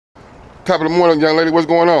Top of the morning, young lady. What's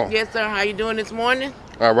going on? Yes, sir. How you doing this morning?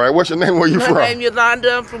 All right. What's your name? Where you from? My name is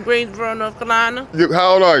Yolanda. I'm from Greensboro, North Carolina.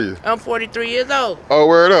 How old are you? I'm 43 years old. Oh,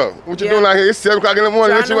 word up. What you doing out here? It's 7 o'clock in the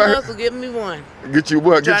morning. Trying to hustle, give me one. Get you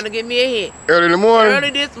what? Trying to get me a hit. Early in the morning?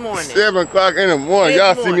 Early this morning. 7 o'clock in the morning.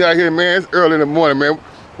 Y'all see me out here, man. It's early in the morning, man.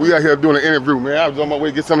 We out here doing an interview, man. I was on my way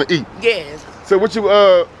to get something to eat. Yes. So what you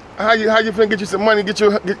how you finna get you some money, get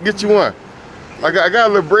you one? I got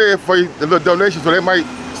a little bread for you, a little donation, so that might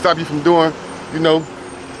stop you from doing, you know,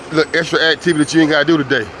 the extra activity that you ain't gotta do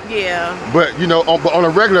today. Yeah. But you know, on a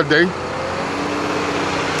regular day,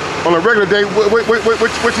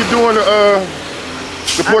 what you doing to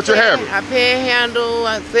support your habit? I panhandle,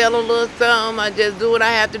 I sell a little something, I just do what I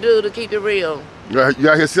have to do to keep it real. You out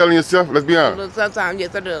here selling yourself? Let's be honest. Sometimes,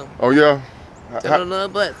 yes I do. Oh yeah? Sell a little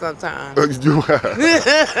butt sometimes. I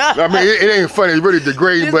mean, it ain't funny, it's really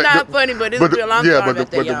degrading. It's not funny, but it's real. I'm sorry about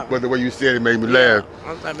that, y'all. But the way you said it made me laugh.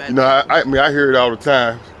 I'm sorry about you know, I mean, I hear it all the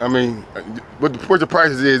time. I mean, what the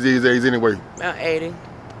prices is these days anyway? About 80.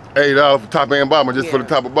 $80 for top and bottom, just for the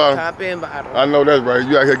top and bottom? Top and bottom. I know that's right.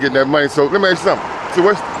 You out here getting that money. So let me ask you something.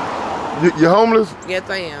 So you homeless? Yes,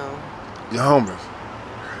 I am. You're homeless.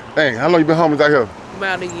 Dang, how long you been homeless out here?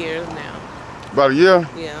 About a year now. About a year?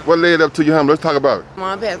 Yeah. What led up to your homeless? Let's talk about it.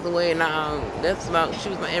 Mom passed away, and she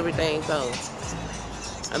was my everything, so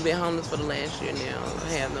I've been homeless for the last year now.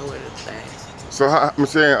 I have nowhere to stay. So I'm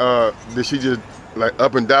saying, did she just like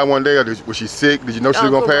up and die one day, or was she sick? Did you know she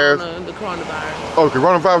was gonna pass? The coronavirus. Oh, the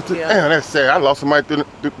coronavirus? Yeah. Damn, that's sad. I lost somebody during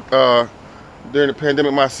the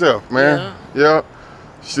pandemic myself, man. Yeah.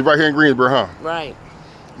 She's right here in Greensboro, huh? Right.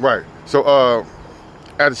 Right. So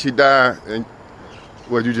after she died, and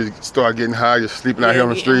well, you just start getting high, you're sleeping out here on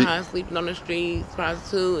the street? High, sleeping on the streets,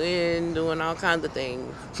 prostituting, doing all kinds of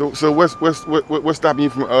things. So what's stopping you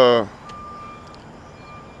from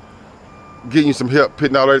getting you some help,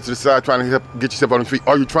 putting all that to the side, trying to help get yourself on the feet?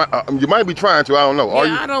 Are you trying? You might be trying to. I don't know.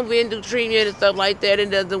 I don't been do treatment and stuff like that.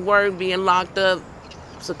 It doesn't work. Being locked up,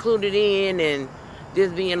 secluded in, and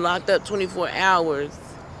just being locked up 24 hours.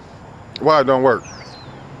 Why it don't work?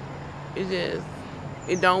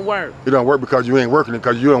 It don't work. It don't work because you ain't working it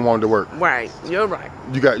because you don't want it to work. Right. You're right.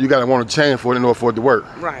 You got to want to change for it in order for it to work.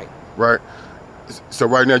 Right. Right. So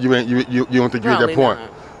right now you don't think you're at that point. Not.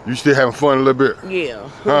 You still having fun a little bit? Yeah.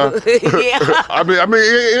 Huh? Yeah. I mean,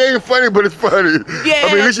 it ain't funny, but it's funny. Yeah.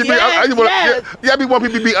 I mean, it should be. I want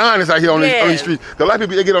people to be honest out here on these streets. Cause a lot of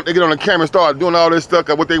people they get on the camera and start doing all this stuff.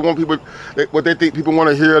 What they want people, what they think people want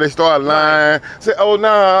to hear. They start lying. Say, oh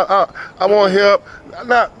nah, I want help.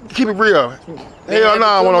 Nah, keep it real. Hell no,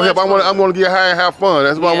 I want no help. I want to get high and have fun.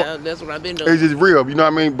 That's what I want. That's what I've been doing. It's just real, you know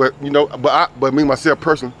what I mean? But you know, but me myself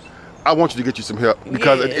personally, I want you to get you some help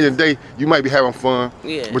because at the end of the day, you might be having fun,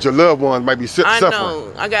 but your loved ones might be suffering. I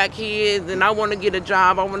know. I got kids, and I want to get a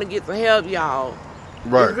job. I want to get some help, y'all.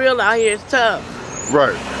 Right. It's real out here. It's tough.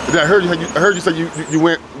 Right. And I heard you say you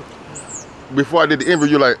went before I did the interview.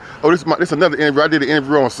 You're like, oh, this another interview. I did an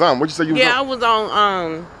interview on something. What you say you was on? I was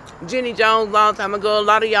on Jenny Jones a long time ago. A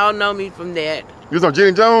lot of y'all know me from that. You was on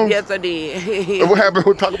Jenny Jones? Yes, I did. What happened?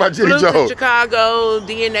 We'll talk about Jenny Flew Jones. to Chicago,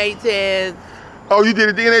 DNA test. Oh, you did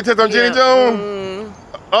a DNA test on Jenny Jones?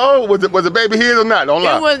 Oh, was it baby his or not? Don't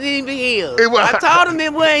lie. It wasn't even his. I told him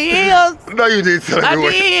it wasn't his. No, you didn't tell me. I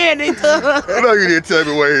did. No, you didn't tell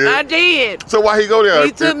me what his. I did. So why he go there?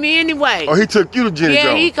 He took me anyway. Oh, he took you to Jenny Jones?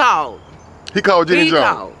 Yeah, he called. He called Jenny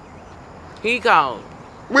Jones? He called.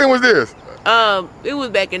 When was this? It was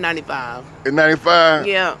back in 95. In 95?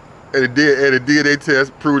 Yeah. And the DNA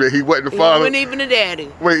test proved that he wasn't the father? He wasn't even the daddy.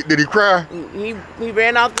 Wait, did he cry? He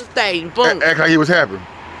ran off the stage. Boom. Act like he was happy?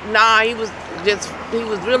 Nah, he was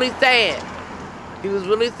really sad. He was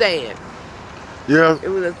really sad. Yeah? It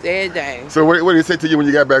was a sad day. So what did he say to you when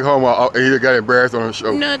you got back home and he got embarrassed on the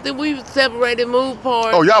show? Nothing. We separated, moved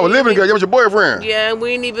apart. Oh, y'all were living together? You was your boyfriend? Yeah,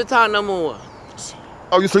 we ain't even talk no more.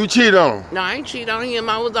 Oh, so you cheated on him? No, I ain't cheated on him.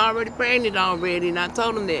 I was already pregnant already, and I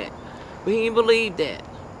told him that. But he didn't believe that.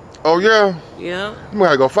 Oh, yeah? Yeah. You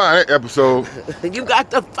gotta go find that episode. You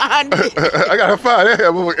got to find it. I gotta find that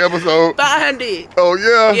episode. Find it. Oh,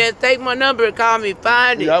 yeah? Yeah, take my number and call me.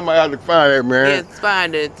 Find it. Yeah, I might have to find that, man. Yes,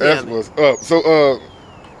 find it. That's what's up.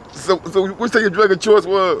 So which thing your drug of choice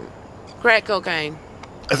was? Crack cocaine.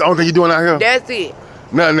 That's the only thing you doing out here? That's it.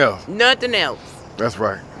 Nothing else? Nothing else. That's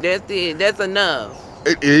right. That's it. That's enough.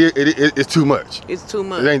 It's too much. It's too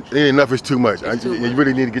much. It ain't enough. It's too much. Too much. You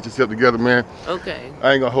really need to get yourself together, man. Okay.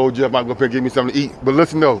 I ain't gonna hold you up. I'm gonna go up and give me something to eat. But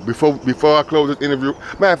listen, though, before I close this interview,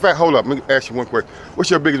 matter of fact, hold up. Let me ask you one question. What's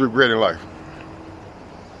your biggest regret in life?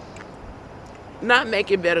 Not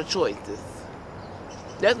making better choices.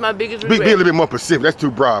 That's my biggest regret. Be a little bit more specific. That's too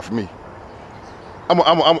broad for me.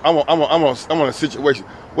 I'm on a situation.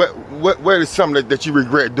 What is something that you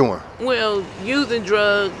regret doing? Well, using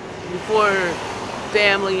drugs before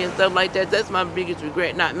family and stuff like that. That's my biggest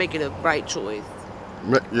regret, not making the right choice.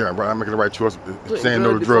 Yeah, right. I'm making the right choice. Putting saying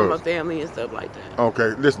no to drugs. Before my family and stuff like that. Okay,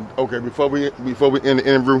 listen. Okay, before we end the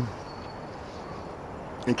interview,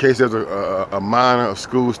 in case there's a minor, a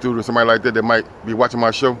school student, somebody like that might be watching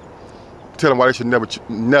my show, tell them why they should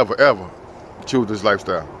never ever choose this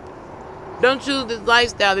lifestyle. Don't choose this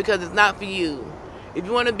lifestyle because it's not for you. If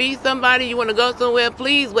you want to be somebody, you want to go somewhere,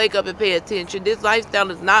 please wake up and pay attention. This lifestyle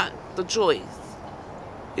is not the choice.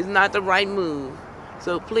 It's not the right move.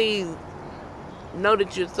 So please know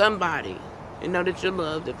that you're somebody and know that you're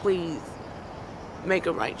loved, and please make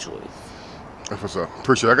a right choice. That's what's up.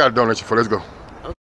 Appreciate it. I got a donation for. Let's go.